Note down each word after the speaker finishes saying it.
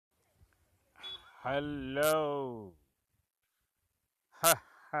Hello. Ha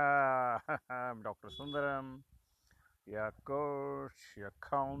ha. I'm Dr. Sundaram, your coach, your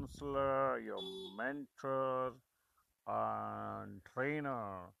counselor, your mentor, and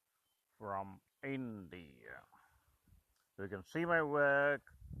trainer from India. You can see my work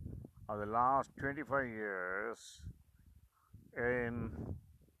of the last 25 years in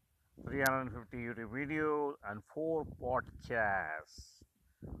 350 YouTube videos and 4 podcasts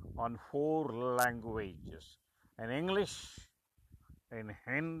on 4 languages in English, in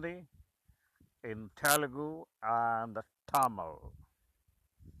Hindi, in Telugu and Tamil.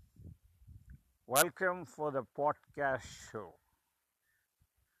 Welcome for the podcast show.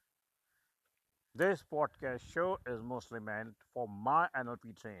 This podcast show is mostly meant for my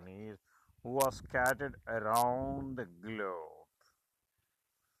NLP trainees who are scattered around the globe.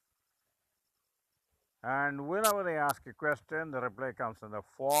 And whenever they ask a question, the reply comes in the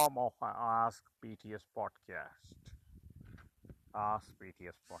form of an Ask PTS podcast. Ask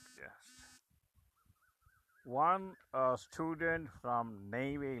PTS podcast. One student from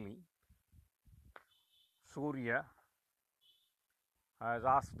Neyveli, Surya, has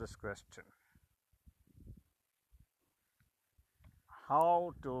asked this question: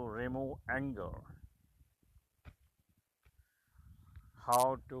 how to remove anger.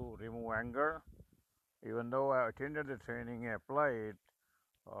 How to remove anger. Even though I attended the training and applied,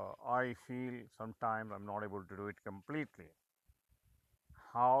 I feel sometimes I'm not able to do it completely.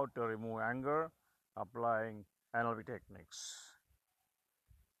 How to remove anger applying NLP techniques.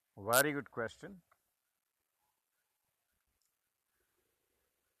 Very good question.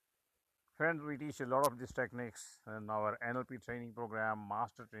 Friends, we teach a lot of these techniques in our NLP training program,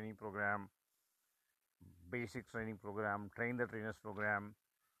 master training program, basic training program, train the trainers program,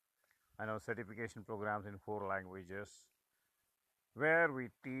 and our certification programs in 4 languages, where we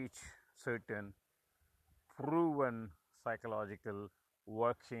teach certain proven psychological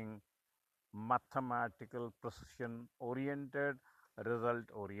working, mathematical, precision oriented, result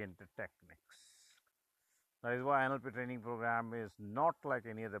oriented techniques. That is why NLP training program is not like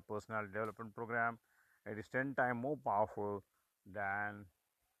any other personality development program. It is 10 times more powerful than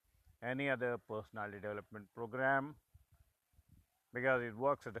any other personality development program because it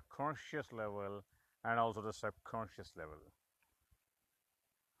works at the conscious level and also the subconscious level.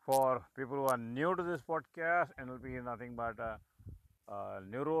 For people who are new to this podcast, NLP is nothing but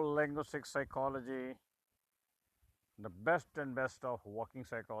neuro-linguistic psychology. The best and best of working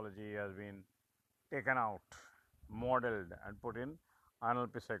psychology has been taken out, modeled, and put in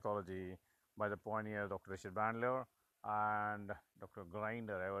NLP psychology by the pioneer Dr. Richard Bandler and Dr.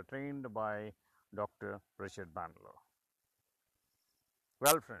 Grinder. They were trained by Dr. Richard Bandler.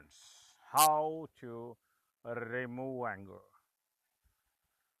 Well, friends, how to remove anger.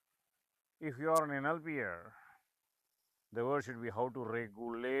 If you are an NLPer, the word should be how to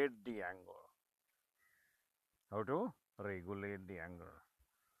regulate the anger. How to regulate the anger.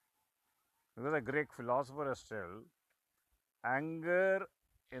 Because a Greek philosopher has told, anger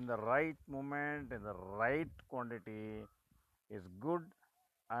in the right moment, in the right quantity, is good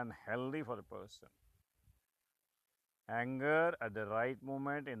and healthy for the person. Anger at the right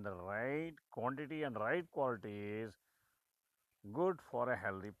moment, in the right quantity and right quality is good for a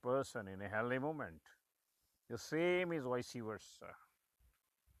healthy person in a healthy moment. The same is vice versa.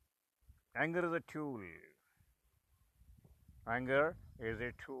 Anger is a tool. Anger is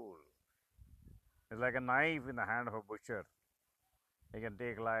a tool. It's like a knife in the hand of a butcher. He can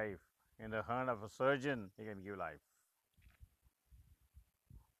take life. In the hand of a surgeon, he can give life.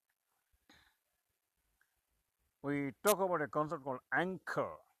 We talk about a concept called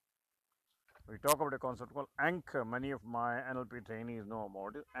anchor. Many of my NLP trainees know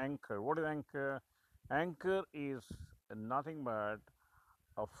about it. Anchor. What is anchor? Anchor is nothing but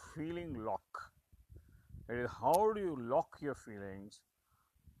a feeling lock. It is how do you lock your feelings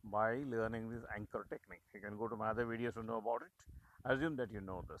by learning this anchor technique. You can go to my other videos to know about it. Assume that you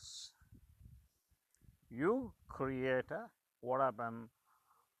know this. You create what happened.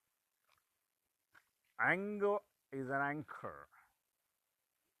 Anger is an anchor.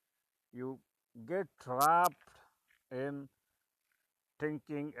 You get trapped in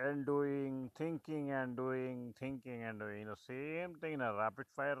thinking and doing, thinking and doing, thinking and doing. The same thing in a rapid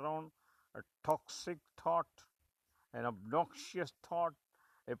fire round, a toxic thought, an obnoxious thought,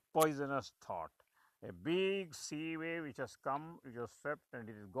 a poisonous thought. A big sea wave which has come, which has swept and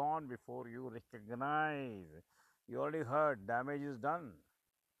it is gone before you recognize. You already heard, damage is done.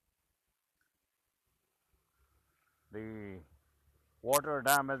 The water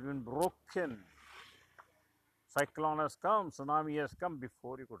dam has been broken. Cyclone has come, tsunami has come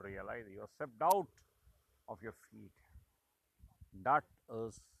before you could realize you have stepped out of your feet. That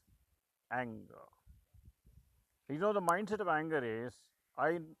is anger. You know, the mindset of anger is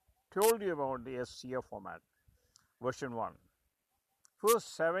I told you about the SCR format, version 1.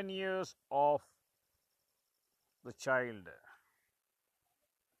 First 7 years of the child,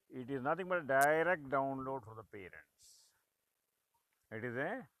 it is nothing but a direct download from the parents. It is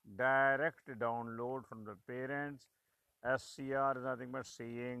a direct download from the parents. SCR is nothing but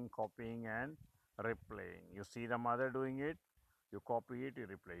seeing, copying, and replaying. You see the mother doing it, you copy it, you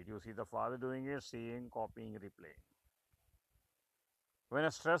replay it. You see the father doing it, seeing, copying, replaying. When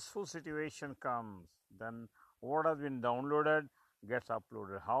a stressful situation comes, then what has been downloaded gets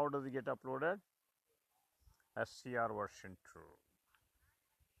uploaded. How does it get uploaded? SCR version 2.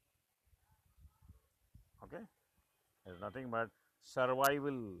 Okay? It's nothing but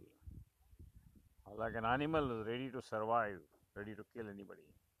survival. Like an animal is ready to survive, ready to kill anybody.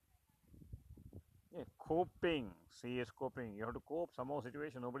 Yeah, coping. C is coping. You have to cope somehow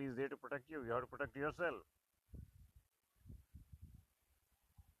situation. Nobody is there to protect you. You have to protect yourself.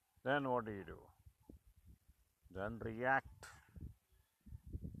 Then what do? Then react.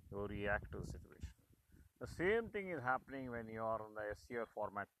 You react to the situation. The same thing is happening when you are in the SCR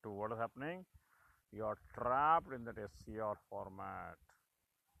format too. What is happening? You are trapped in that SCR format.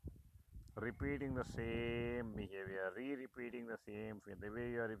 Repeating the same behavior, repeating the same thing. The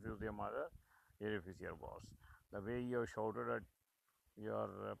way you refuse your mother, you refuse your boss. The way you shouted at your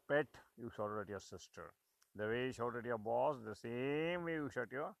pet, you shouted at your sister. The way you shouted at your boss, the same way you shout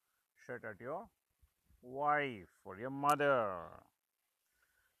at your wife or your mother.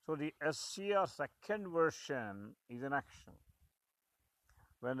 So the SCR second version is in action.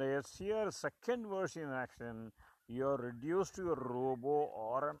 When the SCR second version is in action, you are reduced to a robo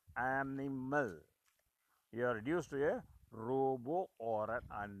or an animal. You are reduced to a robo or an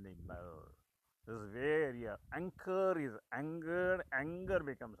animal. This is where your anchor is angered, anger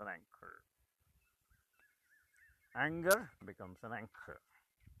becomes an anchor. Anger becomes an anchor.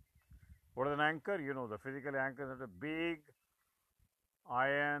 What is an anchor? You know, the physical anchor is a big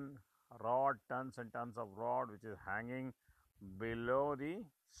iron rod, tons and tons of rod, which is hanging below the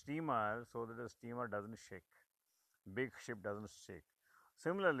steamer so that the steamer doesn't shake. Big ship doesn't shake.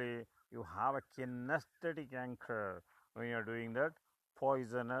 Similarly, you have a kinesthetic anchor when you are doing that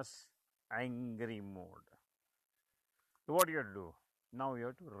poisonous, angry mode. So, what you have to do? Now you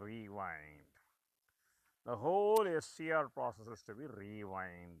have to rewind. The whole SCR process is to be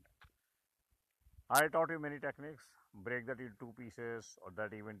rewind. I taught you many techniques. Break that into 2 pieces or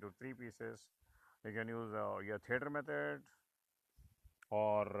that even to 3 pieces. You can use your theater method,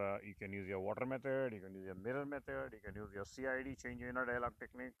 or you can use your water method, you can use your mirror method, you can use your CID, change your inner dialogue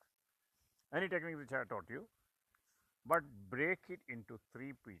technique, any technique which I taught you, but break it into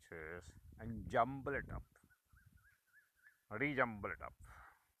 3 pieces and jumble it up, rejumble it up.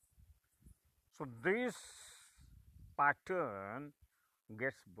 So this pattern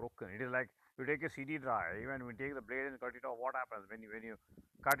gets broken. It is like you take a CD drive and we take the blade and cut it off. What happens when you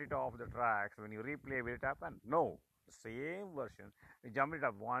cut it off the tracks? When you replay, will it happen? No. The same version. You jump it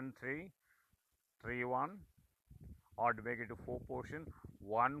up 1 3 3 1, or to make it to 4 portion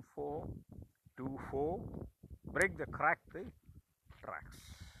 1 4 2 4. Break the crack the tracks.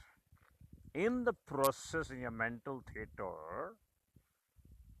 In the process in your mental theater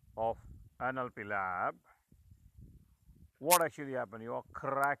of NLP lab, what actually happened? You are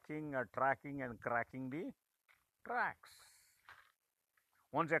tracking and cracking the tracks.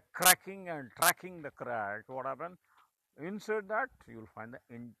 Once you're cracking and tracking the crack, what happened? Insert that, you'll find the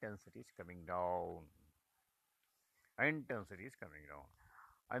intensity is coming down. Intensity is coming down.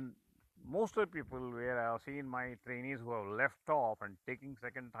 And most of the people where I have seen my trainees who have left off and taking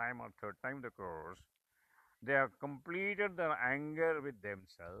second time or third time the course, they have completed their anger with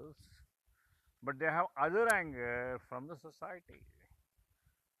themselves, but they have other anger from the society.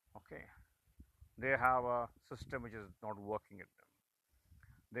 Okay, they have a system which is not working at them.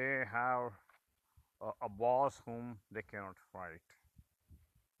 They have a boss whom they cannot fight.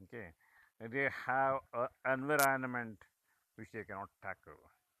 Okay, they have an environment which they cannot tackle.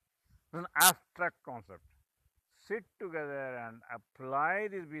 It's an abstract concept. Sit together and apply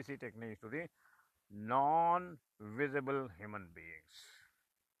these BC techniques to the non-visible human beings.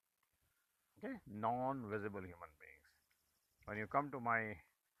 Okay, non-visible human beings. When you come to my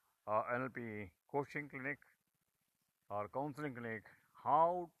NLP coaching clinic or counseling clinic,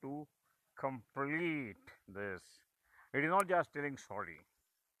 how to complete this. It is not just telling sorry.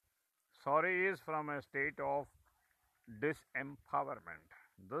 Sorry is from a state of disempowerment.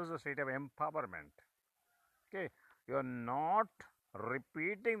 This is a state of empowerment. Okay, you are not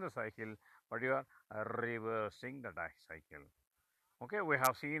repeating the cycle, but you are reversing the cycle. Okay, we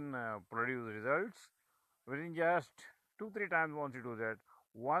have seen produce results within just 2-3 times. Once you do that,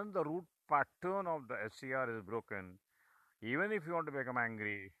 once the root pattern of the SCR is broken, even if you want to become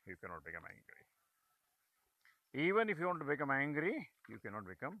angry, you cannot become angry. Even if you want to become angry, you cannot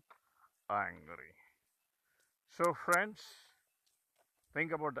become angry. So, friends,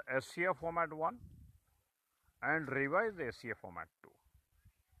 think about the SCR format 1 and revise the SCR format 2.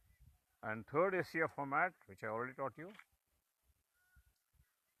 And third SCR format, which I already taught you,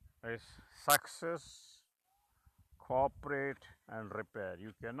 is success, cooperate, and repair.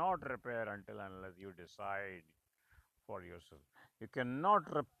 You cannot repair until unless you decide for yourself. You cannot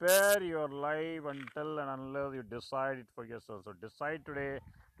repair your life until and unless you decide it for yourself. So decide today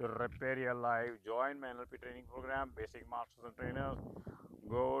to repair your life. Join my NLP training program, Basic Masters and Trainers.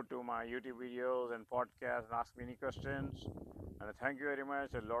 Go to my YouTube videos and podcasts and ask me any questions. And thank you very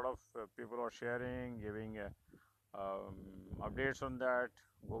much. A lot of people are sharing, giving updates on that.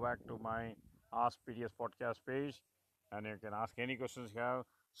 Go back to my Ask PDS podcast page and you can ask any questions you have.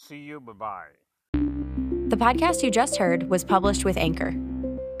 See you. Bye-bye. The podcast you just heard was published with Anchor.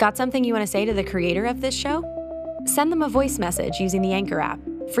 Got something you want to say to the creator of this show? Send them a voice message using the Anchor app,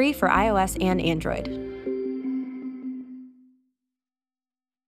 free for iOS and Android.